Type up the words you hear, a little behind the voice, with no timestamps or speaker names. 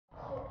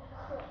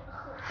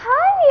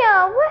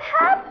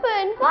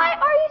Children, why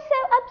are you so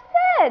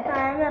upset?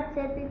 I am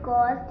upset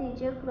because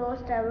teacher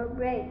closed our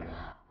break.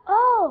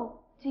 Oh,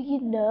 do you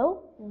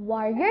know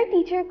why your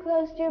teacher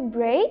closed your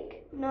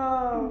break?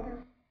 No.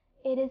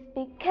 It is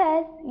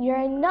because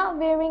you're not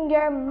wearing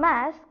your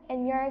mask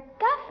and you're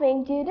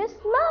coughing due to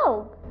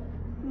smoke.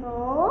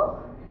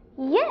 Smoke?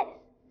 Yes,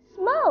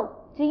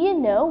 smoke. Do you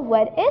know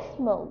what is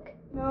smoke?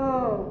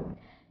 No.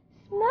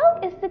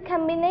 Smoke is the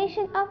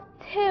combination of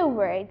two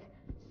words,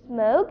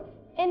 smoke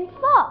and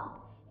fog.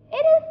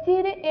 It is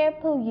due to air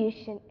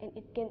pollution and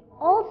it can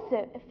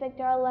also affect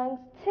our lungs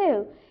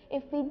too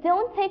if we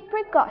don't take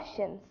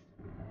precautions.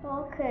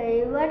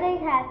 Okay, what I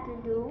have to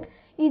do?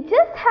 You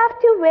just have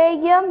to wear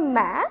your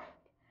mask,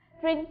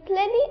 drink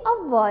plenty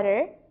of water,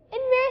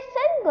 and wear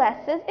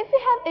sunglasses if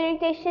you have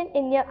irritation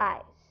in your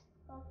eyes.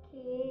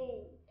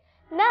 Okay.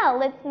 Now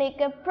let's make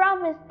a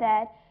promise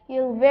that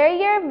you'll wear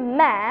your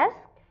mask,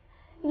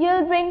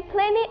 you'll drink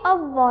plenty of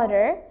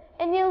water,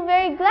 and you'll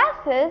wear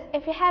glasses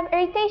if you have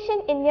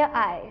irritation in your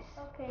eyes.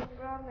 Okay,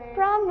 promise.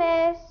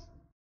 Promise.